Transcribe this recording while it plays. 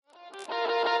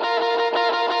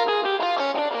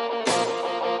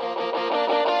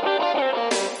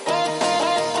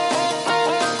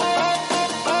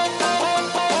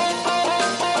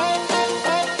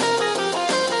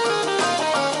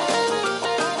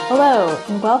Hello,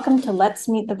 and welcome to Let's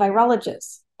Meet the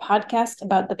Virologists, a podcast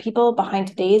about the people behind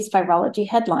today's virology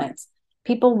headlines,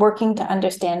 people working to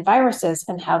understand viruses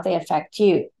and how they affect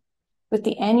you. With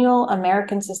the annual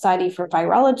American Society for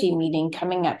Virology meeting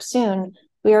coming up soon,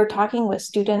 we are talking with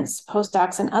students,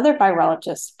 postdocs, and other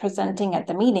virologists presenting at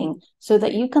the meeting so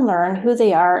that you can learn who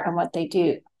they are and what they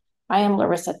do. I am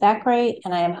Larissa Thackeray,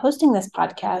 and I am hosting this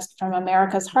podcast from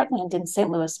America's Heartland in St.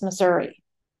 Louis, Missouri.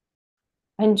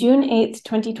 On June 8th,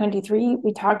 2023,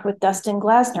 we talked with Dustin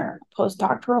Glasner, a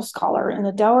postdoctoral scholar in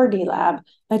the Daugherty lab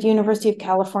at the University of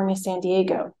California, San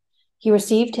Diego. He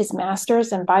received his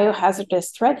master's in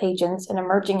biohazardous threat agents and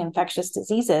emerging infectious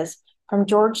diseases from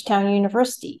Georgetown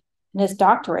University and his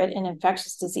doctorate in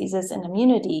infectious diseases and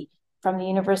immunity from the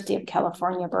University of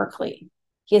California, Berkeley.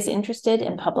 He is interested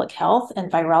in public health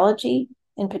and virology,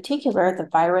 in particular, the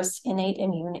virus innate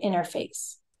immune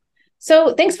interface.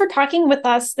 So thanks for talking with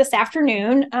us this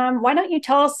afternoon. Why don't you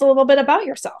tell us a little bit about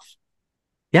yourself?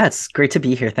 Yeah, it's great to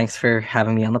be here. Thanks for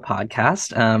having me on the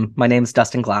podcast. My name is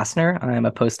Dustin Glasner. I'm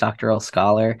a postdoctoral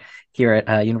scholar here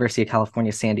at University of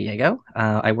California, San Diego.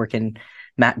 I work in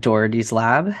Matt Daugherty's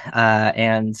lab,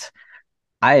 and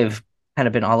I've kind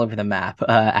of been all over the map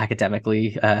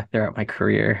academically throughout my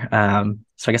career.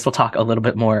 So I guess we'll talk a little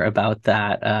bit more about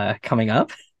that coming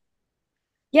up.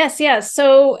 Yes.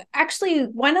 So actually,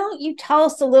 why don't you tell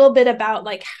us a little bit about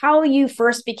how you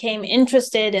first became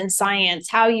interested in science,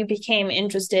 how you became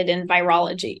interested in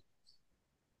virology?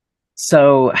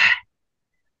 So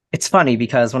it's funny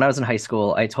because when I was in high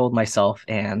school, I told myself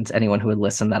and anyone who would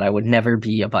listen that I would never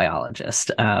be a biologist.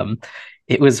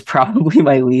 It was probably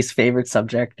my least favorite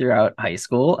subject throughout high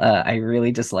school. I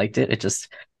really disliked it. It just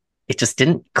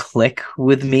didn't click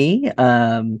with me.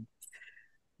 But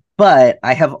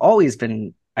I have always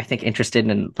been, I think, interested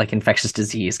in infectious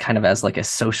disease kind of as a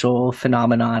social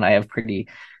phenomenon. I have pretty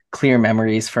clear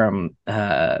memories from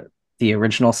the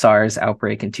original SARS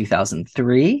outbreak in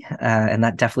 2003. And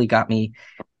that definitely got me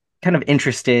kind of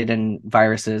interested in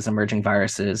viruses, emerging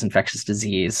viruses, infectious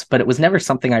disease. But it was never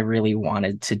something I really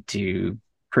wanted to do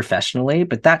professionally.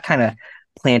 But that kind of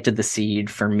planted the seed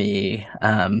for me.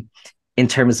 In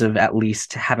terms of at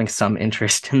least having some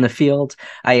interest in the field.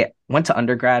 I went to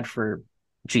undergrad for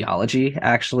geology,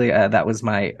 actually. That was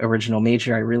my original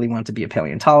major. I really wanted to be a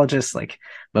paleontologist. Like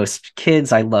most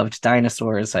kids, I loved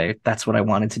dinosaurs. That's what I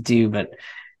wanted to do. But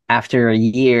after a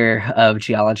year of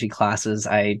geology classes,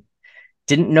 I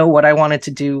didn't know what I wanted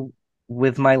to do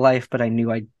with my life, but I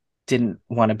knew I didn't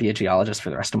want to be a geologist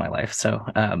for the rest of my life. So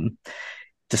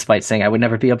despite saying I would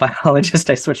never be a biologist,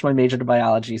 I switched my major to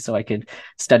biology so I could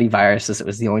study viruses. It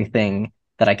was the only thing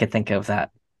that I could think of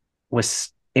that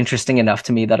was interesting enough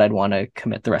to me that I'd want to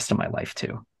commit the rest of my life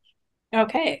to.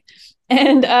 Okay.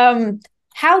 And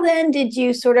how then did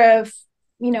you sort of,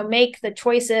 make the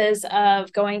choices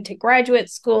of going to graduate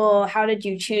school? How did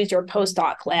you choose your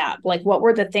postdoc lab? What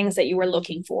were the things that you were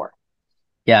looking for?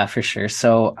 Yeah, for sure.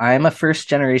 So I'm a first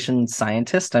generation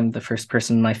scientist. I'm the first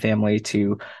person in my family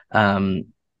to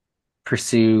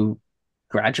pursue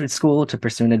graduate school, to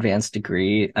pursue an advanced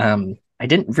degree. I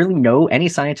didn't really know any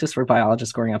scientists or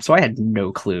biologists growing up, so I had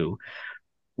no clue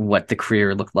what the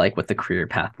career looked like, what the career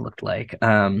path looked like.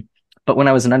 But when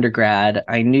I was an undergrad,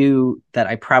 I knew that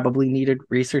I probably needed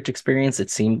research experience.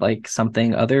 It seemed like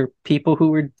something other people who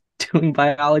were doing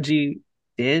biology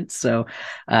did. So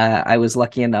I was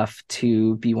lucky enough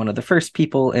to be one of the first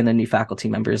people in a new faculty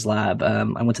member's lab. I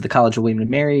went to the College of William and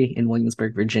Mary in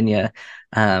Williamsburg, Virginia.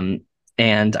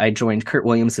 And I joined Kurt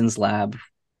Williamson's lab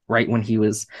right when he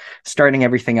was starting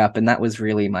everything up. And that was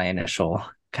really my initial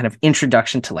kind of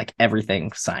introduction to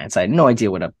everything science. I had no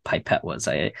idea what a pipette was.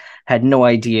 I had no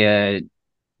idea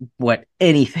what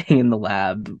anything in the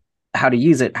lab, how to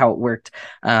use it, how it worked.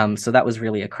 So that was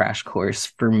really a crash course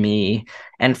for me.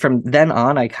 And from then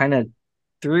on, I kind of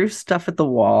threw stuff at the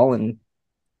wall and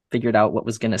figured out what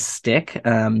was going to stick.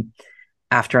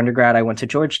 After undergrad, I went to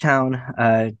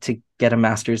Georgetown to get a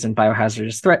master's in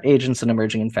biohazardous threat agents and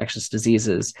emerging infectious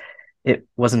diseases. It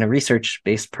wasn't a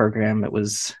research-based program. It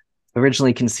was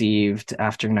originally conceived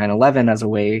after 9/11 as a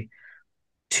way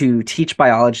to teach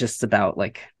biologists about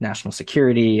national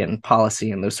security and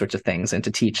policy and those sorts of things, and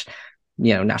to teach,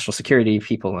 national security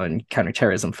people and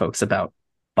counterterrorism folks about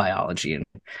biology. And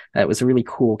it was a really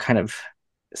cool kind of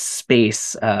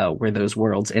space where those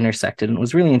worlds intersected, and it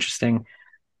was really interesting.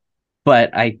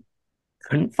 But I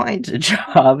couldn't find a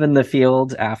job in the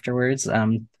field afterwards.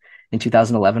 In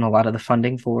 2011, a lot of the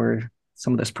funding for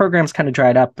some of those programs kind of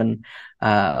dried up, and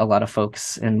a lot of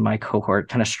folks in my cohort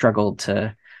kind of struggled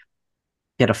to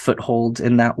get a foothold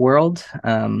in that world.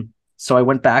 So I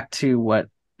went back to what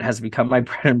has become my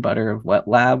bread and butter of wet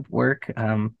lab work.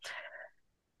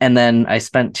 And then I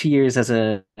spent 2 years as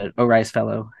an ORISE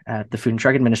fellow at the Food and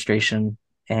Drug Administration.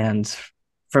 And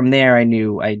from there, I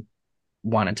knew I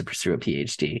wanted to pursue a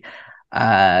PhD.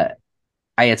 I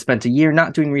had spent a year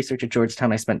not doing research at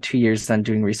Georgetown. I spent 2 years then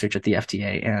doing research at the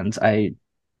FDA, and I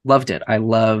loved it. I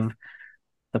love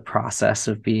the process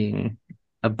of being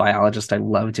a biologist. I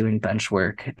love doing bench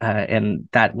work, and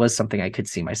that was something I could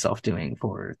see myself doing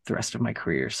for the rest of my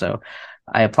career. So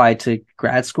I applied to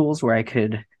grad schools where I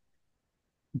could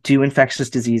do infectious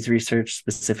disease research,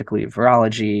 specifically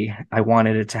virology. I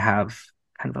wanted it to have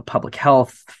kind of a public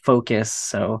health focus.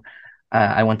 So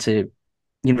I went to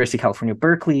University of California,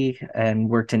 Berkeley, and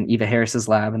worked in Eva Harris's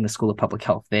lab in the School of Public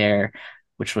Health there,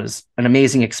 which was an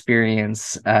amazing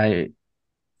experience.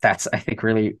 That's, I think,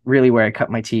 really, really where I cut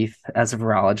my teeth as a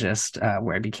virologist,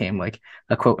 where I became like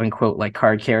a quote unquote like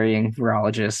card carrying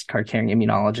virologist, card carrying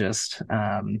immunologist.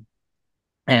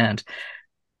 And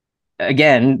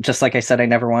again, just like I said, I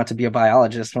never wanted to be a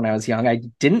biologist when I was young. I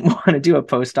didn't want to do a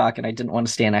postdoc and I didn't want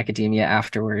to stay in academia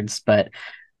afterwards. But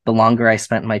the longer I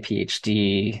spent my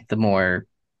PhD, the more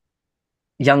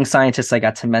young scientists I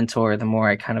got to mentor, the more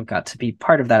I kind of got to be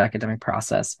part of that academic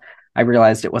process. I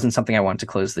realized it wasn't something I wanted to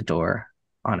close the door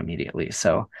on immediately.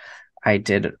 So I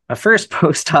did a first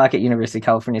postdoc at University of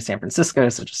California, San Francisco.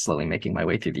 So just slowly making my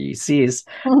way through the UCs.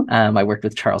 I worked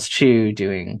with Charles Chu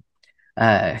doing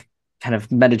kind of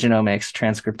metagenomics,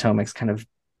 transcriptomics, kind of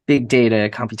big data,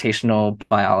 computational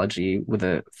biology with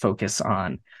a focus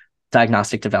on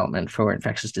diagnostic development for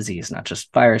infectious disease, not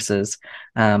just viruses.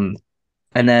 And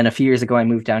then a few years ago, I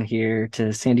moved down here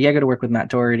to San Diego to work with Matt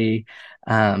Daugherty,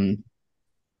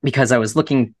 because I was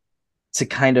looking to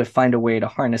kind of find a way to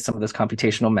harness some of those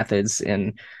computational methods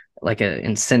in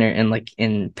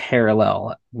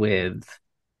parallel with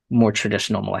more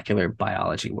traditional molecular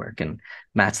biology work. And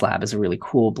Matt's lab is a really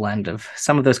cool blend of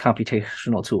some of those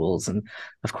computational tools and,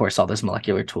 of course, all those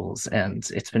molecular tools. And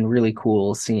it's been really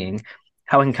cool seeing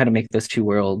how I can kind of make those two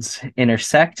worlds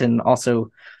intersect, and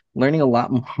also learning a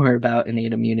lot more about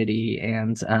innate immunity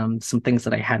and some things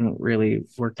that I hadn't really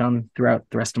worked on throughout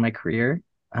the rest of my career.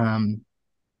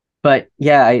 But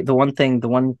yeah, the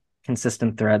one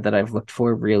consistent thread that I've looked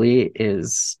for really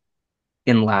is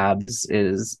in labs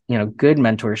is, good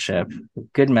mentorship,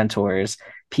 good mentors,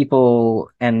 people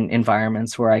and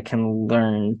environments where I can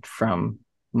learn from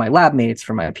my lab mates,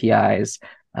 from my PIs,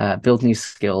 build new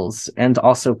skills, and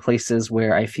also places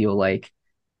where I feel like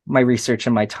my research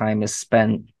and my time is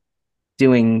spent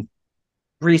doing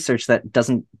research that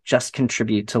doesn't just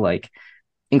contribute to like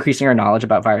increasing our knowledge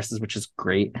about viruses, which is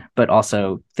great, but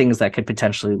also things that could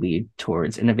potentially lead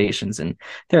towards innovations in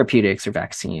therapeutics or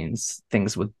vaccines,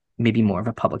 things with maybe more of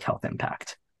a public health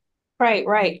impact.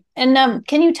 Right. And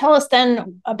can you tell us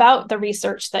then about the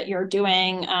research that you're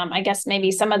doing? I guess maybe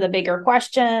some of the bigger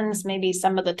questions, maybe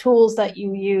some of the tools that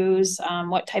you use,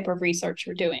 what type of research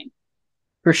you're doing.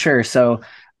 For sure. So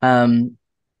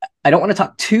I don't want to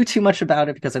talk too much about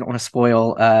it because I don't want to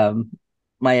spoil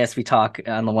my SV talk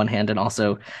on the one hand, and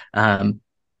also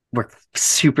we're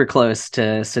super close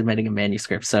to submitting a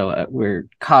manuscript. So we're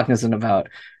cognizant about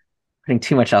putting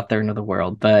too much out there into the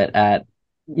world, but at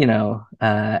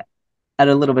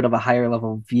a little bit of a higher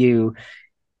level view,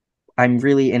 I'm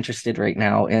really interested right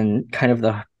now in kind of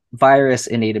the virus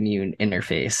innate immune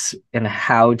interface, and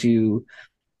how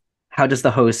does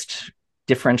the host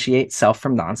differentiate self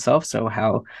from non-self? So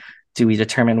how do we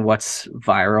determine what's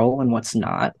viral and what's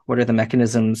not? What are the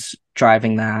mechanisms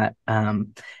driving that?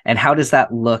 And how does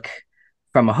that look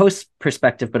from a host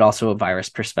perspective, but also a virus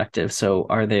perspective? So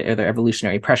are there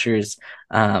evolutionary pressures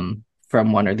from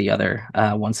one or the other,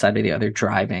 one side or the other,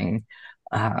 driving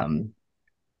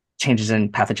changes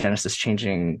in pathogenesis,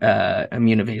 changing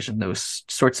immune evasion, those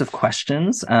sorts of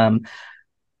questions?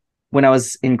 When I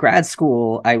was in grad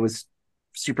school, I was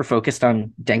super focused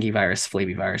on dengue virus,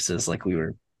 flaviviruses. Like, we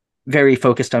were very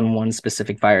focused on one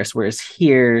specific virus, whereas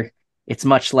here it's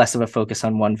much less of a focus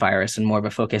on one virus and more of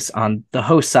a focus on the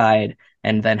host side,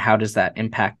 and then how does that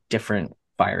impact different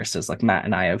viruses? Like Matt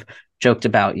and I have joked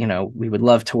about, we would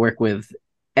love to work with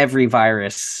every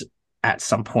virus at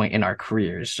some point in our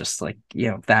careers, just like,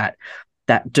 that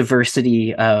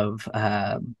diversity of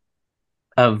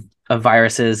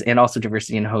viruses and also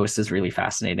diversity in hosts is really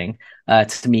fascinating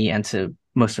to me and to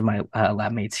most of my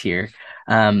lab mates here.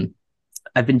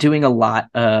 I've been doing a lot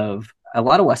of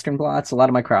Western blots, a lot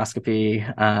of microscopy,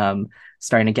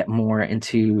 starting to get more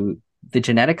into the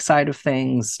genetic side of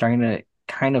things, starting to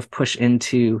kind of push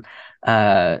into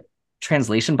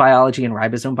translation biology and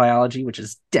ribosome biology, which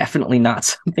is definitely not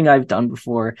something I've done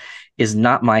before, is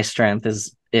not my strength,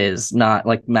 is is, not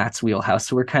like Matt's wheelhouse.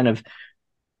 So we're kind of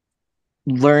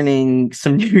learning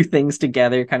some new things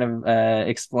together, kind of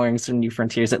exploring some new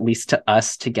frontiers, at least to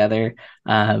us together.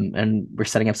 And we're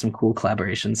setting up some cool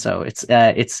collaborations. So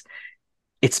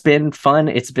it's been fun.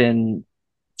 It's been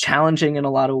challenging in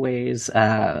a lot of ways,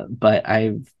 but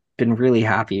I've been really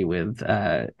happy with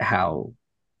how,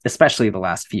 especially the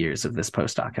last few years of this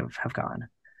postdoc have gone.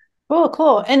 Cool,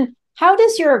 cool. And how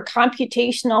does your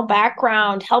computational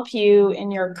background help you in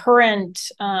your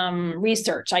current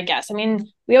research, I guess? I mean,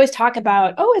 we always talk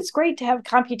about, oh, it's great to have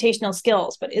computational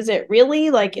skills, but is it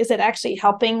really like, is it actually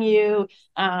helping you,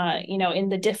 in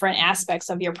the different aspects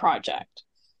of your project?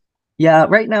 Yeah,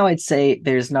 right now I'd say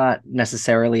there's not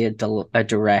necessarily a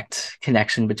direct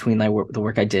connection between the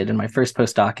work I did in my first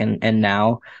postdoc and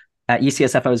now. At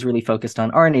UCSF, I was really focused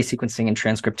on RNA sequencing and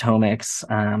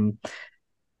transcriptomics.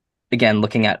 Again,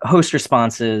 looking at host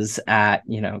responses at,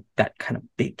 that kind of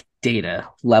big data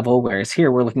level, whereas here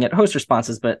we're looking at host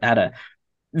responses, but at a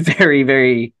very,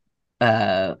 very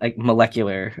like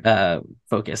molecular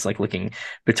focus, like looking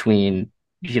between,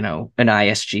 an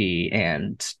ISG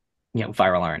and,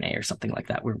 viral RNA or something like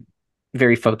that. We're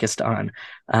very focused on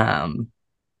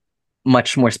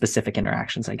much more specific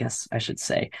interactions, I guess I should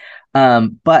say.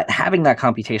 But having that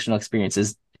computational experience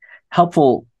is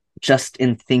helpful just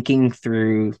in thinking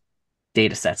through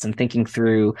data sets and thinking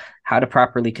through how to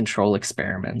properly control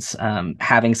experiments.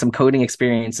 Having some coding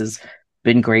experience has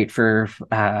been great for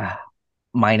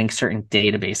mining certain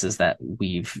databases that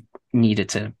we've needed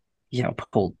to,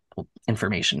 pull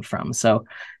information from. So,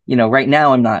 right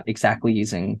now I'm not exactly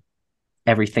using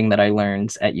everything that I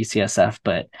learned at UCSF,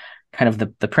 but kind of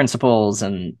the principles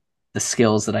and the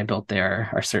skills that I built there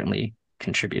are certainly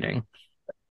contributing.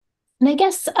 And I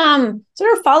guess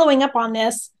sort of following up on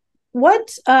this,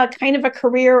 what kind of a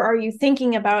career are you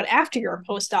thinking about after your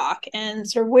postdoc? And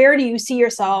sort of where do you see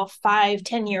yourself 5,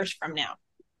 10 years from now?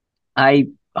 I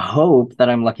hope that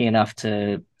I'm lucky enough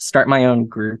to start my own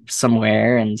group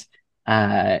somewhere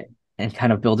uh, and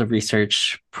kind of build a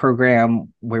research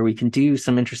program where we can do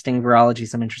some interesting virology,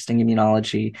 some interesting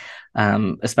immunology,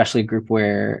 especially a group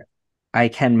where I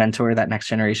can mentor that next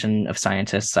generation of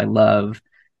scientists. I love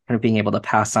kind of being able to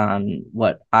pass on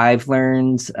what I've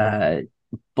learned,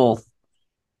 both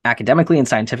academically and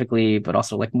scientifically, but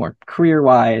also like more career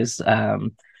wise.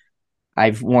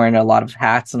 I've worn a lot of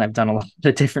hats and I've done a lot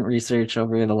of different research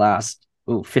over the last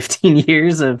 15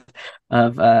 years of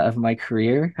my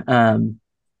career.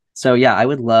 So yeah, I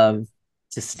would love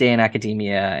to stay in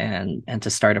academia and to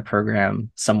start a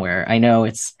program somewhere. I know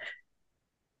it's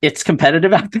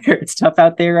competitive out there. It's tough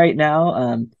out there right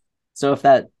now. So if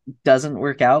that doesn't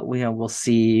work out, we'll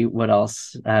see what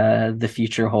else the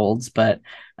future holds. But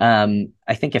I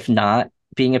think if not,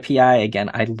 being a PI again,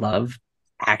 I love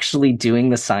actually doing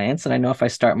the science, and I know if I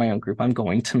start my own group, I'm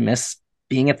going to miss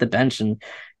being at the bench and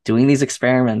doing these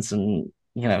experiments. And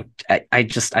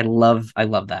I love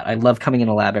that. I love coming in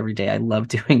a lab every day. I love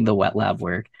doing the wet lab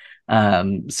work.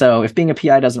 So if being a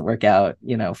PI doesn't work out,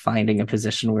 finding a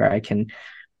position where I can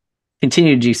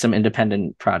continue to do some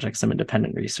independent projects, some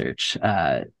independent research,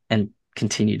 and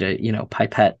continue to,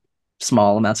 pipette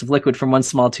small amounts of liquid from one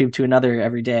small tube to another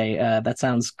every day. That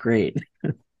sounds great.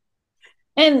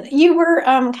 And you were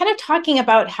kind of talking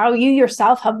about how you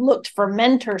yourself have looked for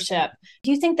mentorship.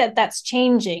 Do you think that that's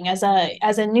changing as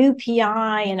a new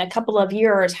PI in a couple of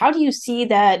years? How do you see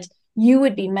that you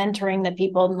would be mentoring the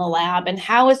people in the lab, and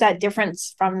how is that different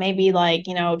from maybe like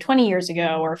 20 years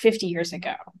ago or 50 years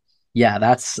ago? Yeah,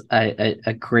 that's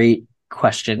a great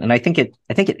question, and I think it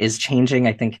is changing.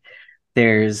 I think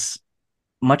there's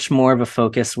much more of a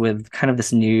focus with kind of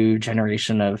this new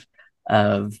generation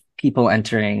of people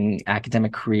entering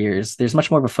academic careers. There's much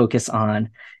more of a focus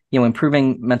on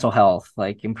improving mental health,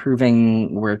 like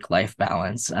improving work-life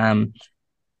balance. When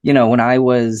I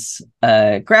was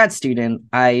a grad student,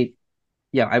 I'm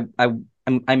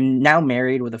now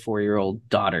married with a 4-year-old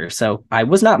daughter. So I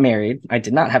was not married. I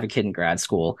did not have a kid in grad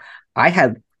school. I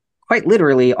had quite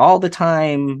literally all the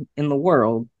time in the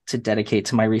world to dedicate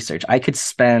to my research. I could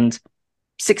spend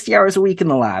 60 hours a week in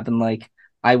the lab, and like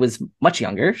I was much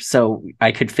younger, so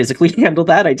I could physically handle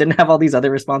that. I didn't have all these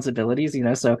other responsibilities,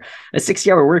 so a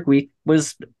 60-hour work week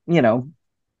was,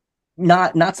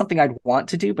 not something I'd want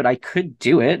to do, but I could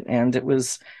do it, and it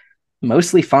was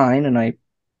mostly fine. And I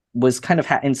was kind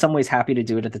of in some ways happy to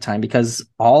do it at the time, because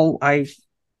all I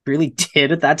really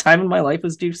did at that time in my life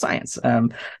was do science.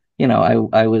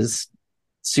 I was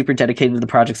super dedicated to the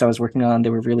projects I was working on. They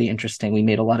were really interesting. We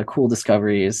made a lot of cool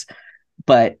discoveries,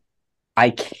 but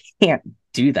I can't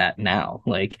do that now.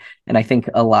 And I think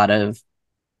a lot of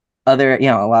other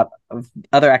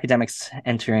academics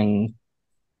entering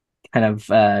kind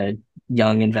of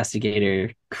young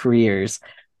investigator careers,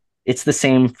 it's the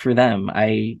same for them.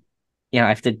 I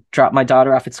have to drop my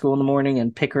daughter off at school in the morning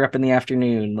and pick her up in the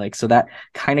afternoon. Like, so that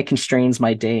kind of constrains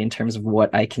my day in terms of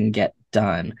what I can get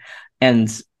done. And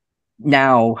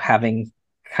now having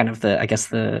kind of I guess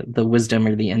the wisdom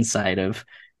or the insight of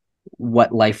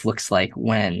what life looks like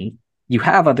when you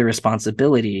have other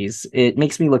responsibilities, it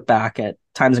makes me look back at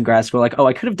times in grad school like, oh,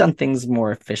 I could have done things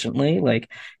more efficiently. Like,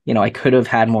 I could have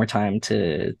had more time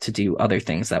to do other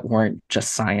things that weren't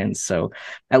just science. So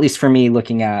at least for me,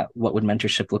 looking at what would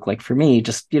mentorship look like for me,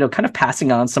 just, kind of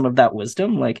passing on some of that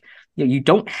wisdom. Like, you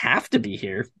don't have to be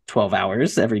here 12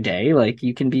 hours every day. Like,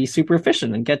 you can be super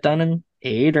efficient and get done in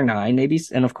 8 or 9, maybe.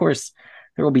 And of course,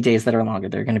 there will be days that are longer.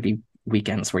 There are going to be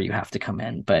weekends where you have to come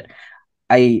in. But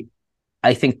I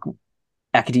I think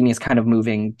academia is kind of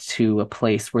moving to a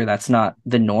place where that's not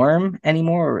the norm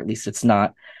anymore, or at least it's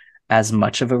not as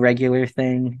much of a regular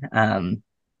thing.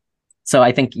 So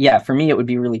I think, yeah, for me, it would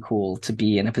be really cool to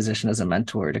be in a position as a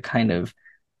mentor to kind of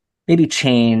maybe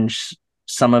change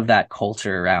some of that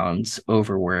culture around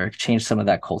overwork, change some of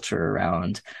that culture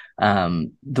around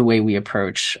the way we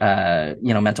approach,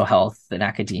 mental health in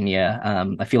academia.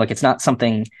 I feel like it's not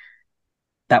something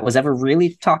that was ever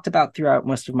really talked about throughout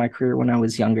most of my career when I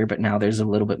was younger, but now there's a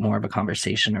little bit more of a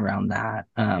conversation around that,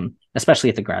 especially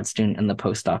at the grad student and the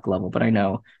postdoc level. But I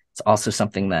know it's also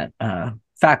something that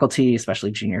faculty,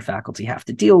 especially junior faculty, have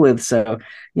to deal with. So,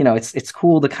 it's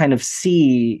cool to kind of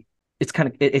see.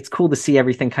 It's cool to see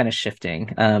everything kind of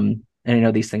shifting. And I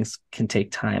know these things can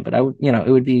take time, but it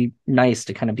would be nice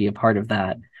to kind of be a part of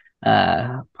that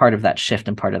shift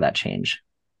and part of that change.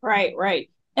 Right, right.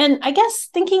 And I guess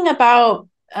thinking about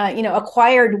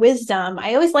acquired wisdom,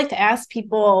 I always like to ask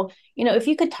people, if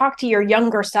you could talk to your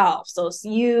younger self, so it's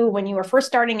you when you were first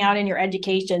starting out in your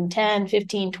education, 10,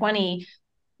 15, 20,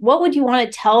 what would you want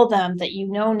to tell them that you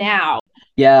know now?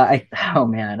 Yeah, oh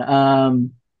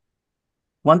man.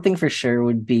 One thing for sure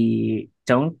would be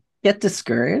don't get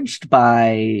discouraged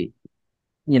by,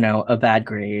 a bad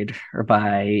grade or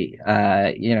by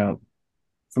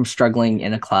from struggling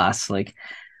in a class. Like,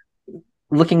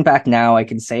 looking back now, I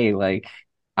can say like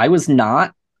I was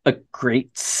not a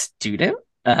great student.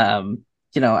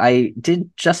 I did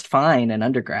just fine in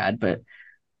undergrad, but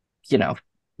you know,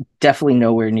 definitely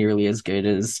nowhere nearly as good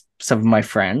as some of my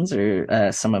friends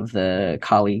or some of the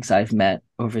colleagues I've met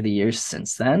over the years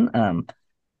since then.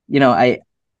 You know, I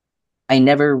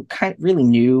never kind of really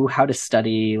knew how to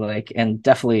study, like, and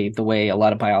definitely the way a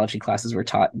lot of biology classes were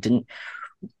taught didn't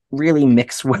really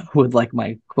mix with like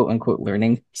my quote unquote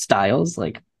learning styles.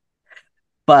 Like,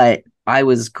 but I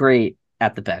was great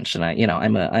at the bench, and I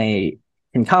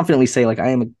can confidently say like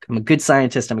I'm a good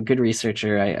scientist. I'm a good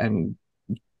researcher. I'm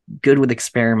good with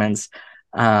experiments,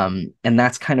 and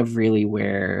that's kind of really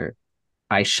where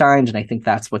I shined, and I think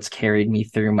that's what's carried me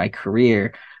through my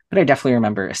career. But I definitely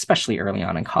remember, especially early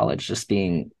on in college, just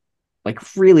being like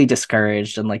really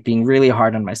discouraged and like being really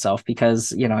hard on myself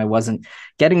because I wasn't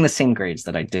getting the same grades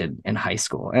that I did in high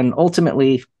school. And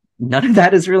ultimately, none of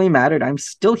that has really mattered. I'm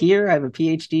still here. I have a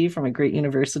PhD from a great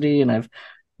university, and I've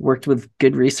worked with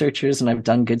good researchers, and I've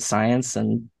done good science.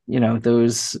 And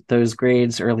those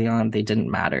grades early on, they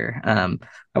didn't matter. I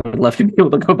would love to be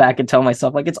able to go back and tell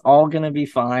myself like it's all gonna be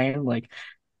fine. Like,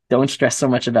 don't stress so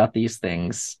much about these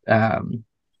things.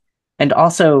 And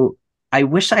also, I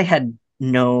wish I had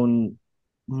known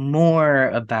more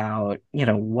about,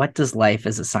 what does life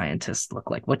as a scientist look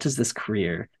like? What does this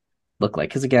career look like?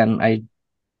 Because again, I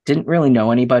didn't really know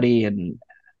anybody, and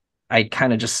I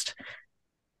kind of just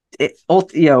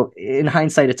in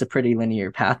hindsight, it's a pretty linear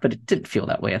path, but it didn't feel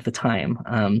that way at the time.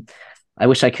 I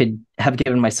wish I could have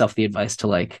given myself the advice to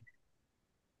like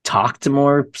talk to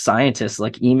more scientists,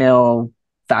 like email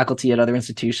faculty at other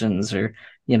institutions, or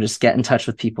just get in touch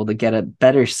with people to get a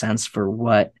better sense for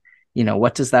what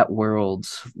does that world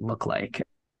look like.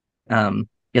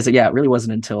 Because yeah, it really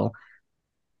wasn't until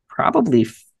probably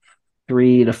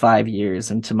 3 to 5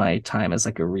 years into my time as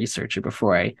like a researcher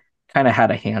before I kind of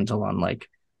had a handle on like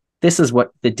this is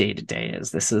what the day to day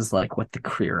is. This is like what the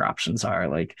career options are.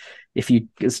 Like,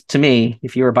 to me,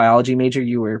 if you were a biology major,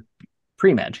 you were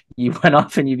pre med. You went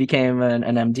off and you became an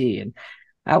MD, and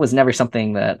that was never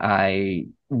something that I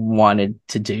wanted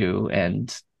to do,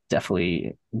 and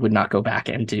definitely would not go back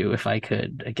and do if I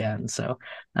could again. So,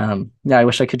 yeah, I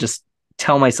wish I could just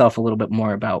tell myself a little bit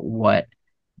more about what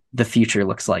the future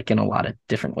looks like in a lot of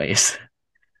different ways.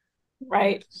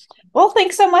 Right. Well,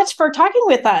 thanks so much for talking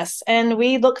with us. And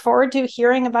we look forward to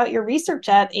hearing about your research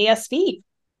at ASV.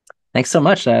 Thanks so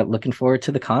much. Looking forward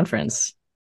to the conference.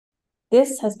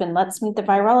 This has been Let's Meet the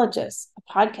Virologists,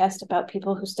 a podcast about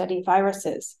people who study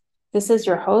viruses. This is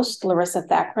your host, Larissa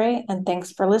Thackeray, and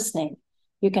thanks for listening.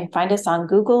 You can find us on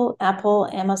Google, Apple,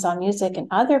 Amazon Music, and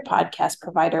other podcast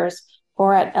providers,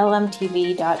 or at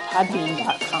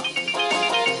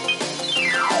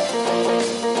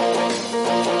lmtv.podbean.com.